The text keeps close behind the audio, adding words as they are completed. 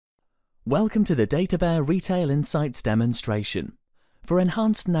Welcome to the DataBear Retail Insights demonstration. For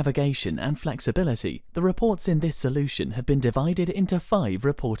enhanced navigation and flexibility, the reports in this solution have been divided into 5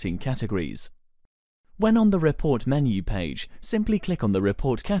 reporting categories. When on the Report menu page, simply click on the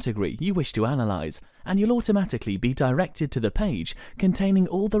report category you wish to analyze, and you'll automatically be directed to the page containing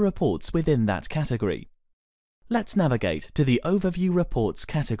all the reports within that category. Let's navigate to the Overview Reports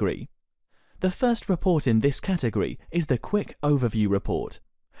category. The first report in this category is the Quick Overview Report.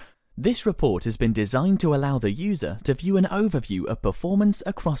 This report has been designed to allow the user to view an overview of performance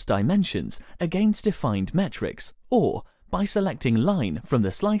across dimensions against defined metrics, or, by selecting Line from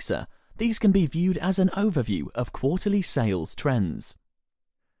the slicer, these can be viewed as an overview of quarterly sales trends.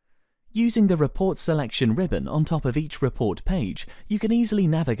 Using the Report Selection ribbon on top of each report page, you can easily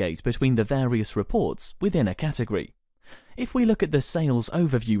navigate between the various reports within a category. If we look at the Sales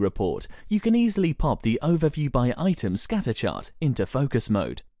Overview report, you can easily pop the Overview by Item scatter chart into focus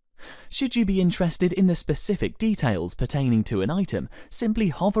mode. Should you be interested in the specific details pertaining to an item, simply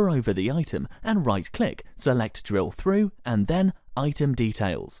hover over the item and right-click, select Drill Through, and then Item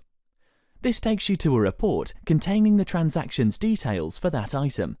Details. This takes you to a report containing the transaction's details for that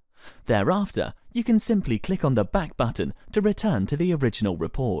item. Thereafter, you can simply click on the Back button to return to the original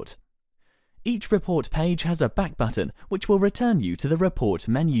report. Each report page has a back button which will return you to the Report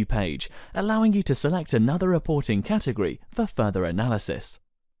menu page, allowing you to select another reporting category for further analysis.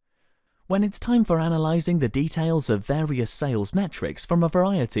 When it's time for analyzing the details of various sales metrics from a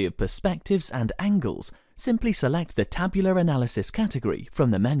variety of perspectives and angles, simply select the Tabular Analysis category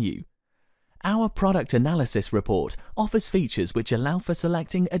from the menu. Our Product Analysis report offers features which allow for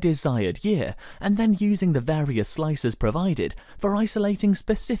selecting a desired year and then using the various slicers provided for isolating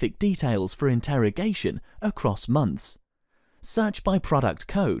specific details for interrogation across months. Search by product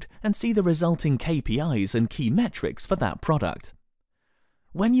code and see the resulting KPIs and key metrics for that product.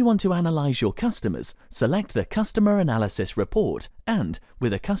 When you want to analyze your customers, select the Customer Analysis report and,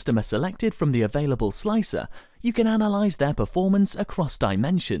 with a customer selected from the available slicer, you can analyze their performance across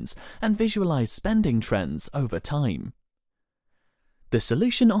dimensions and visualize spending trends over time. The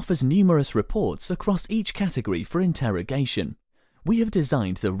solution offers numerous reports across each category for interrogation. We have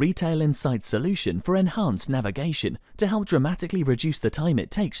designed the Retail Insights solution for enhanced navigation to help dramatically reduce the time it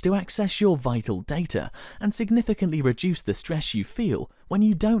takes to access your vital data and significantly reduce the stress you feel when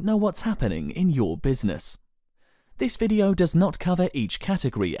you don't know what's happening in your business. This video does not cover each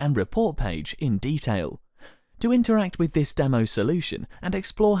category and report page in detail. To interact with this demo solution and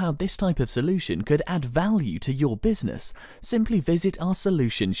explore how this type of solution could add value to your business, simply visit our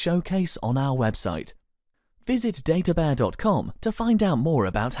solution showcase on our website. Visit databear.com to find out more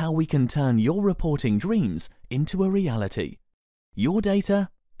about how we can turn your reporting dreams into a reality. Your data,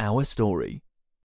 our story.